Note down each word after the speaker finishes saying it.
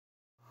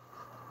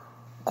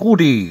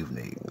Good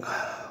evening.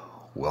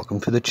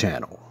 Welcome to the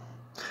channel.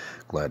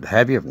 Glad to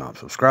have you. If not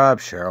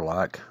subscribed, share,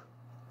 like.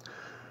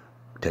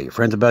 Tell your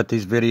friends about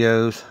these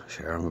videos.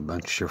 Share them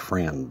amongst your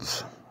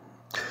friends.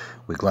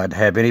 We're glad to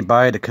have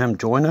anybody to come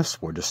join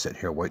us. We're just sitting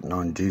here waiting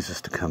on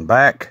Jesus to come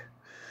back.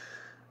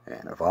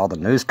 And of all the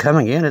news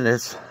coming in, it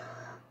is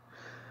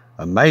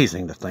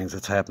amazing the things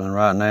that's happening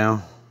right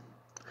now.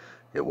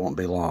 It won't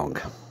be long.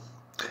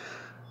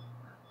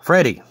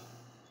 Freddie.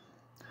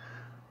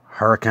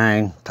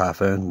 Hurricane,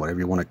 typhoon, whatever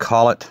you want to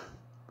call it,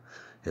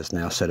 has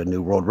now set a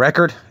new world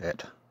record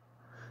at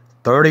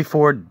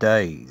 34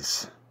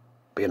 days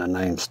being a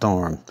named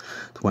storm.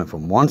 It went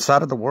from one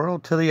side of the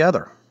world to the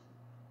other.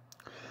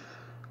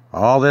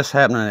 All this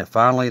happening, it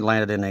finally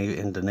landed in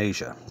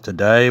Indonesia.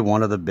 Today,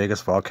 one of the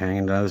biggest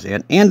volcanoes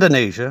in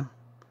Indonesia,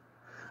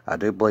 I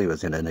do believe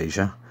it's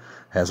Indonesia,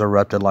 has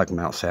erupted like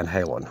Mount St.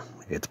 Helens.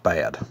 It's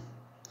bad.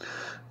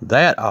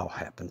 That all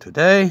happened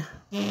today.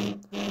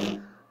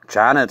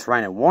 China, it's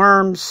raining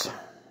worms.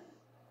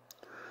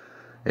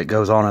 It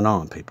goes on and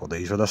on, people.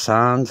 These are the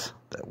signs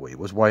that we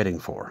was waiting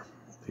for.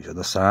 These are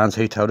the signs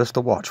he told us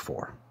to watch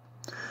for.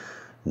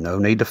 No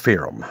need to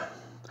fear them.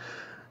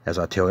 As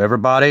I tell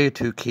everybody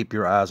to keep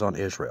your eyes on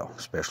Israel,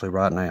 especially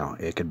right now.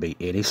 It could be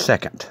any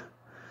second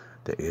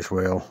that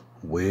Israel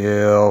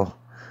will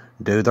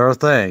do their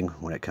thing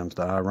when it comes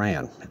to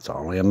Iran. It's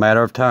only a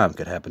matter of time. It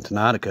could happen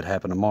tonight, it could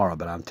happen tomorrow,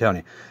 but I'm telling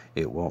you,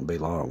 it won't be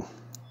long.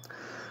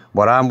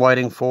 What I'm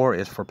waiting for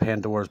is for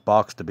Pandora's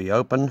box to be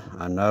open.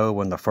 I know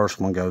when the first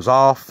one goes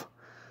off,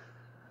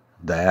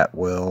 that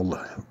will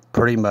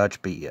pretty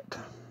much be it.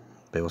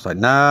 People say,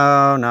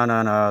 no,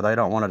 they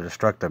don't want to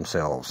destruct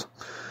themselves.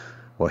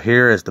 Well,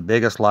 here is the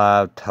biggest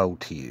lie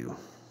told to you.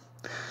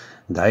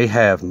 They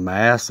have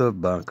massive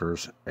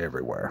bunkers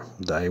everywhere.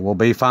 They will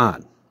be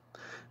fine.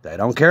 They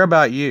don't care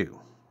about you.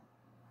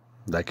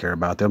 They care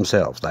about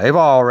themselves. They've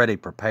already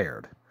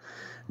prepared.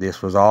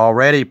 This was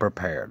already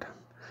prepared.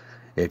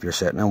 If you're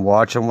sitting and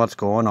watching what's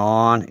going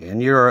on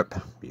in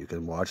Europe, you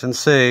can watch and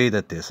see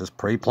that this is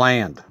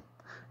pre-planned.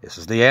 This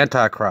is the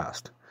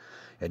Antichrist.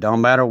 It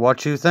don't matter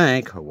what you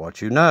think or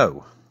what you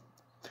know.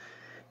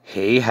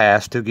 He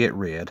has to get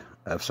rid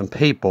of some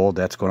people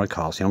that's going to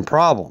cause him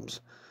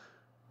problems.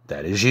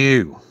 That is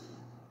you,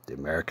 the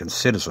American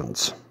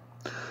citizens.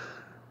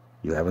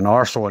 You have an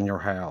arsenal in your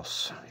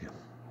house.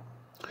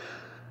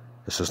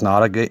 This is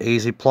not a good,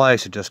 easy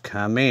place to just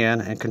come in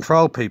and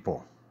control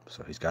people.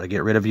 So he's got to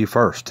get rid of you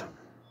first.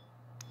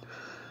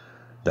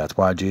 That's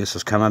why Jesus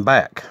is coming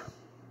back.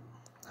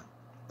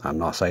 I'm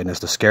not saying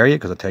this to scare you,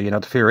 because I tell you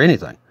not to fear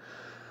anything.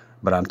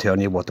 But I'm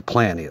telling you what the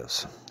plan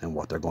is and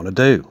what they're going to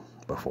do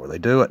before they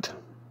do it.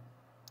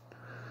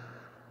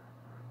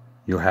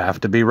 You have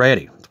to be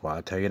ready. That's why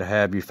I tell you to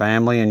have your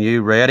family and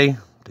you ready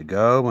to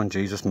go when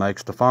Jesus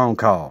makes the phone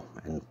call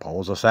and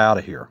pulls us out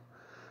of here.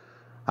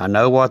 I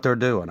know what they're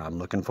doing. I'm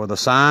looking for the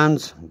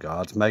signs.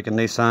 God's making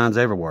these signs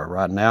everywhere.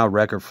 Right now,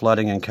 record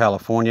flooding in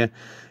California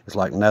is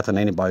like nothing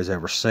anybody's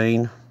ever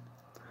seen.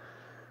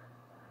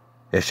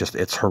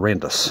 It's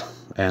horrendous.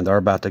 And they're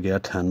about to get a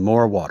ton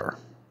more water.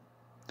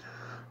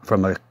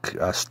 From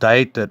a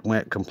state that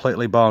went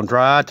completely bone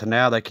dry to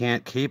now they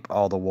can't keep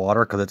all the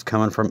water because it's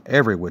coming from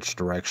every which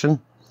direction.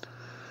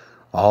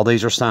 All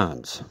these are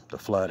signs. The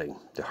flooding,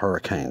 the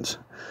hurricanes,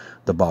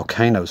 the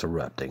volcanoes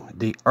erupting,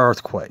 the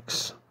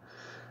earthquakes.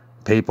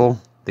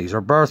 People, these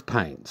are birth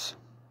pains.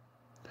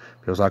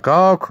 People's like,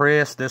 oh,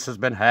 Chris, this has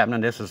been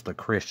happening. This is the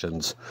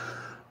Christians'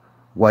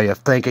 way of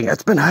thinking.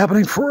 It's been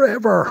happening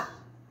forever.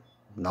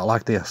 Not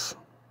like this.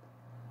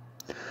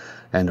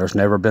 And there's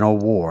never been a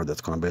war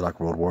that's going to be like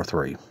World War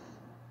III.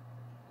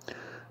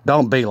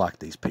 Don't be like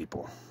these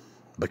people.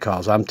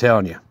 Because I'm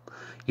telling you,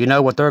 you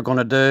know what they're going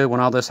to do when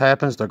all this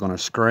happens? They're going to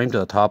scream to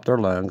the top of their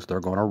lungs.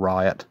 They're going to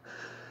riot.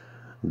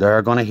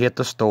 They're going to hit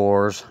the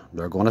stores.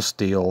 They're going to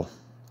steal.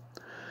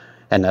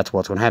 And that's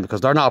what's going to happen.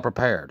 Because they're not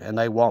prepared. And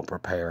they won't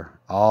prepare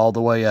all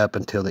the way up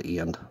until the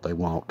end. They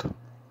won't.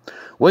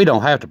 We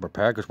don't have to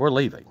prepare because we're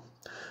leaving.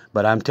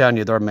 But I'm telling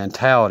you, their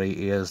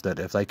mentality is that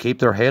if they keep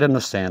their head in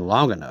the sand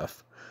long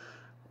enough,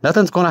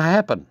 nothing's going to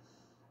happen.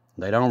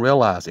 They don't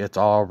realize it's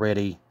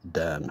already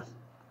done.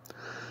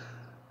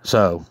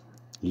 So,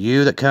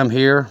 you that come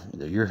here,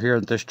 you're here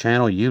at this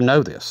channel, you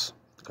know this.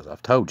 Because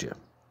I've told you.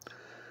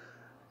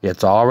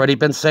 It's already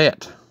been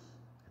set.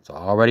 It's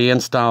already in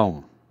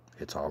stone.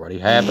 It's already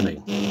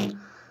happening.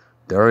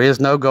 There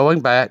is no going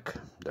back.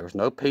 There's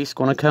no peace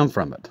going to come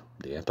from it.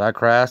 The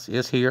Antichrist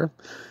is here.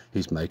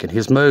 He's making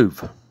his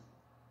move.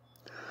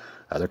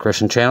 Other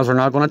Christian channels are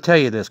not going to tell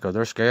you this because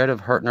they're scared of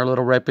hurting their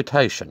little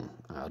reputation.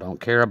 I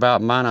don't care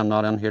about mine. I'm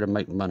not in here to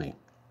make money.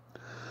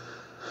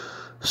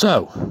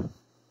 So,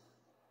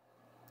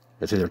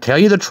 it's either tell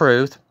you the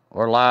truth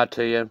or lie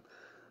to you,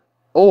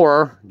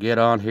 or get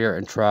on here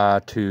and try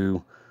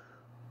to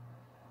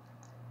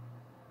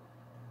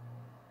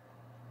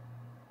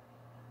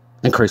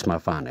increase my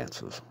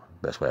finances.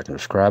 Best way I can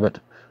describe it.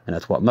 And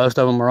that's what most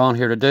of them are on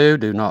here to do.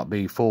 Do not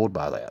be fooled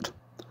by that.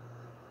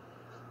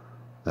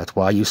 That's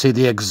why you see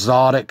the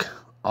exotic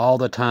all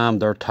the time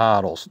their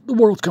titles. The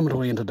world's coming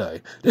to an end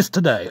today. It's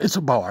today. It's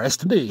a bar. It's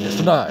today. It's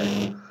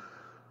today.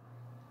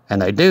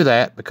 And they do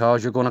that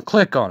because you're going to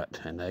click on it.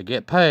 And they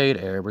get paid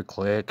every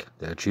click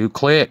that you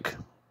click.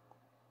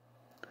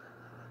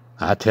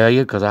 I tell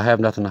you, because I have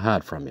nothing to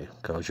hide from you.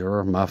 Because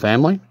you're my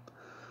family,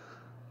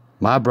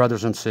 my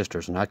brothers and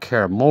sisters. And I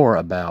care more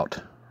about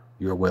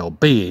your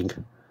well-being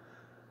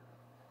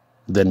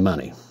than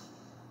money.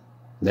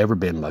 Never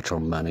been much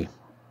on money.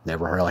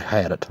 Never really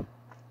had it.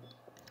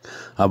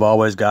 I've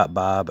always got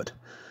by, but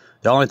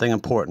the only thing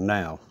important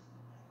now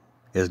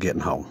is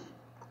getting home.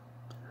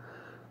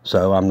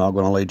 So I'm not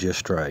going to lead you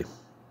astray.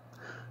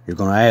 You're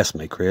going to ask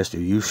me, Chris, are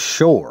you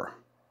sure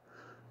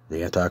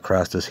the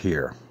Antichrist is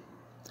here?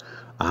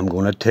 I'm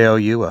going to tell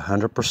you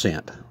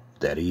 100%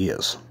 that he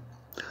is.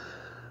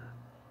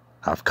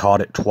 I've caught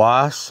it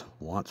twice.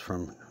 Once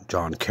from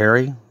John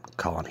Kerry,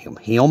 calling him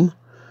him.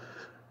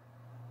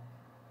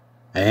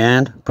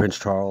 And Prince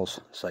Charles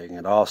saying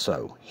it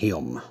also,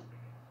 him.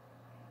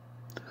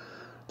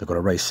 They're going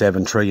to raise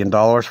 $7 trillion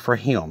for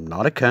him.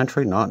 Not a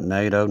country, not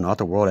NATO, not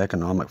the World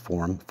Economic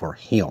Forum, for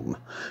him.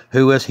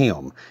 Who is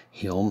him?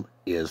 Him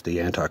is the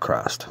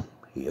Antichrist.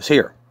 He is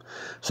here.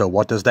 So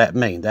what does that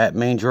mean? That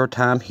means your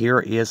time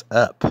here is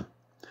up.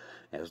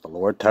 As the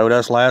Lord told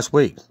us last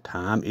week,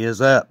 time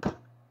is up.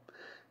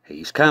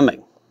 He's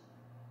coming.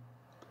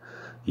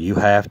 You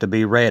have to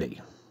be ready.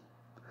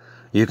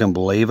 You can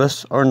believe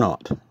us or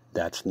not.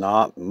 That's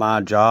not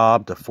my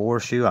job to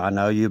force you. I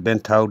know you've been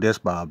told this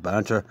by a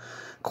bunch of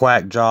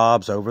quack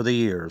jobs over the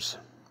years.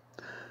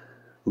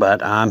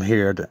 But I'm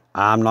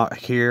not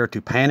here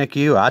to panic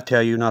you. I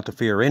tell you not to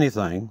fear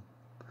anything.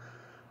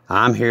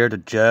 I'm here to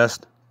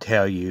just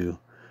tell you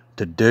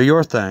to do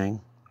your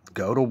thing,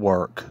 go to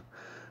work,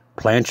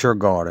 plant your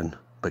garden,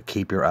 but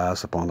keep your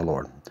eyes upon the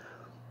Lord.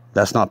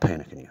 That's not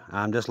panicking you.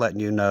 I'm just letting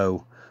you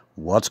know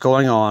what's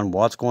going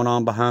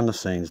on behind the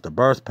scenes, the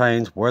birth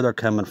pains, where they're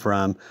coming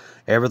from,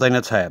 everything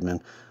that's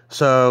happening.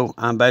 So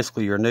I'm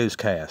basically your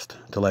newscast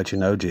to let you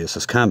know Jesus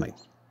is coming.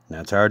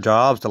 That's our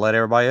job, is to let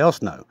everybody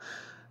else know.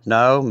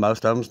 No,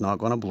 most of them's not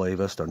going to believe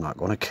us. They're not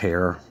going to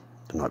care.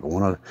 They're not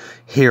going to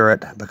hear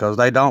it because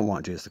they don't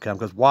want Jesus to come.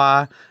 Because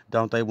why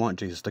don't they want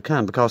Jesus to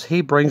come? Because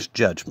he brings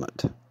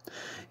judgment.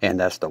 And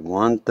that's the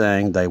one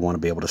thing they want to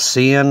be able to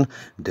sin,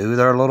 do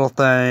their little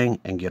thing,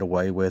 and get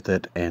away with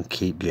it, and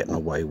keep getting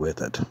away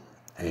with it.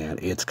 And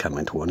it's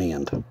coming to an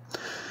end.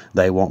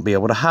 They won't be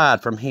able to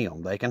hide from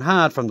him. They can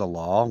hide from the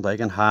law. They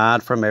can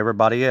hide from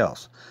everybody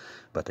else.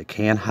 But they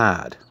can't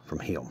hide from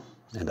him.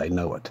 And they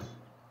know it.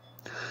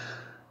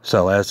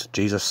 So as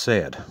Jesus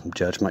said,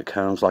 judgment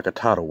comes like a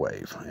tidal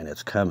wave. And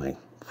it's coming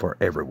for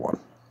everyone.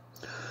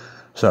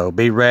 So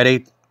be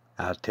ready.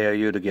 I tell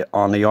you to get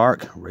on the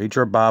ark. Read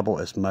your Bible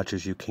as much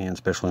as you can,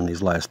 especially in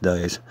these last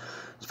days.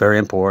 It's very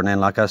important.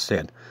 And like I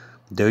said,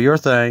 do your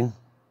thing.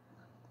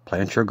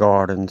 Plant your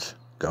gardens.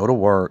 Go to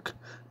work.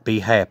 Be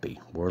happy.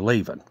 We're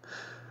leaving.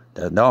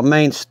 That don't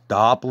mean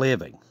stop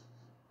living.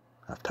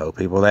 I've told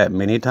people that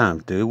many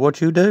times. Do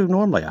what you do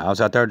normally. I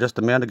was out there just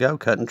a minute ago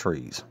cutting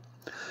trees.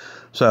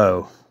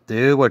 So,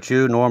 do what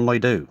you normally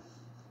do.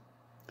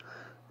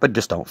 But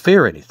just don't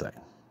fear anything.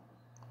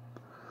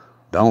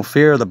 Don't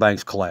fear the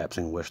banks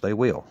collapsing, which they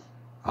will.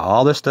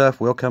 All this stuff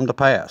will come to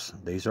pass.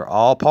 These are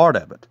all part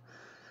of it.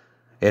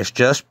 It's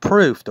just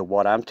proof that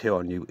what I'm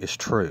telling you is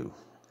true.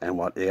 And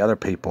what the other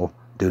people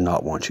do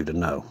not want you to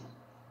know.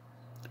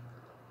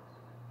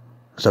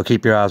 So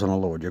keep your eyes on the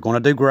Lord. You're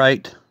going to do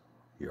great.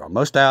 You're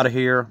almost out of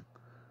here.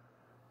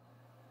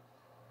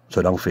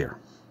 So don't fear.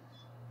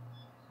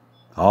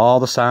 All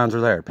the signs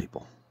are there,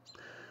 people.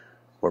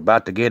 We're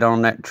about to get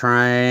on that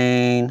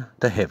train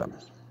to heaven,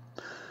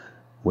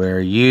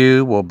 where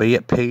you will be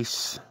at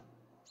peace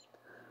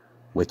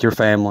with your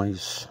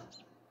families.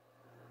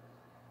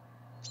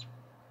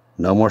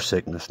 No more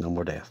sickness, no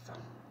more death.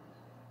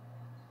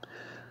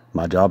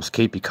 My job is to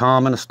keep you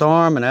calm in a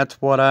storm, and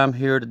that's what I'm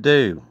here to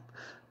do.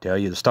 Tell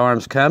you the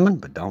storm's coming,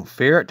 but don't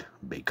fear it.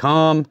 Be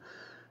calm.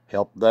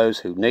 Help those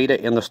who need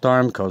it in the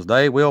storm, because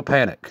they will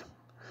panic.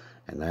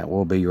 And that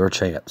will be your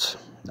chance.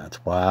 That's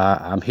why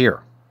I'm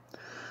here.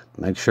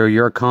 Make sure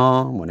you're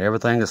calm when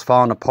everything is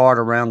falling apart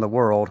around the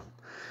world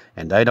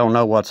and they don't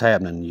know what's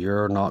happening.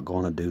 You're not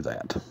going to do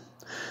that.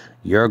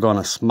 You're going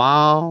to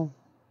smile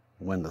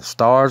when the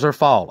stars are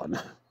falling.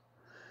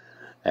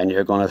 And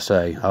you're going to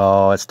say,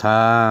 oh, it's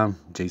time.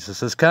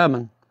 Jesus is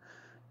coming.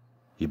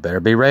 You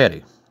better be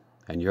ready.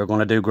 And you're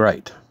going to do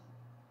great.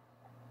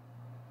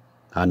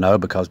 I know,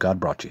 because God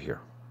brought you here.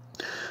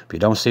 If you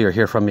don't see or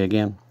hear from me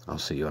again, I'll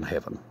see you in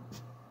heaven.